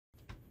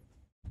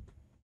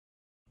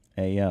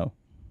Hey yo,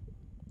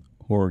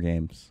 horror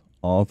games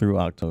all through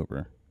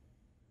October.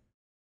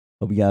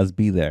 Hope you guys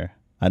be there.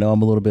 I know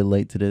I'm a little bit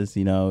late to this.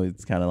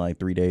 It's kind of like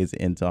 3 days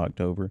into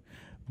October,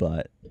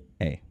 but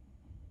hey,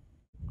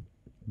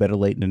 better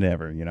late than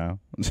never.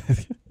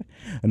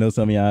 I know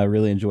some of y'all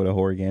really enjoy the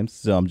horror games,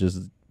 so I'm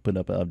just putting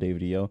up an update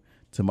video.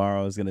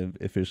 Tomorrow is gonna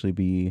officially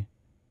be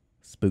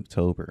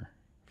Spooktober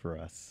for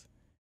us.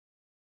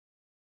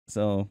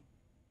 So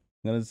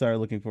I'm gonna start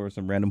looking for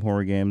some random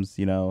horror games.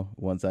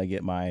 Once I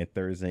get my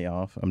Thursday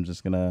off, I'm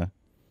just gonna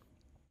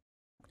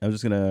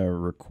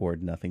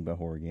record nothing but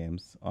horror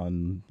games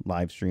on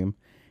live stream,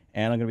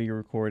 and I'm gonna be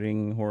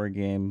recording horror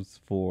games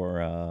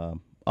for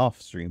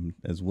off stream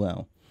as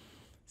well.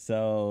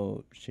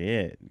 So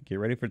shit, get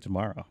ready for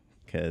tomorrow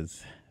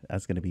because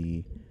that's gonna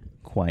be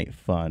quite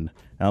fun.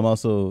 I'm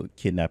also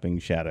kidnapping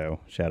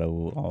Shadow. Shadow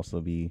will also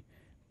be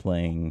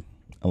playing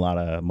a lot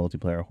of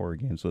multiplayer horror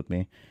games with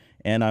me,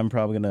 and I'm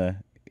probably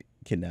gonna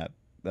kidnap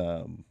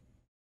um,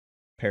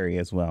 Perry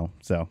as well.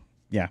 So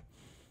yeah,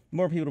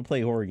 more people to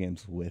play horror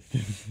games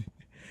with.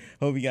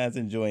 Hope you guys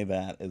enjoy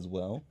that as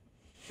well.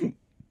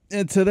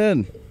 Until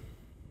then,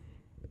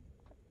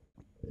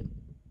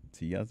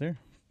 see you guys there.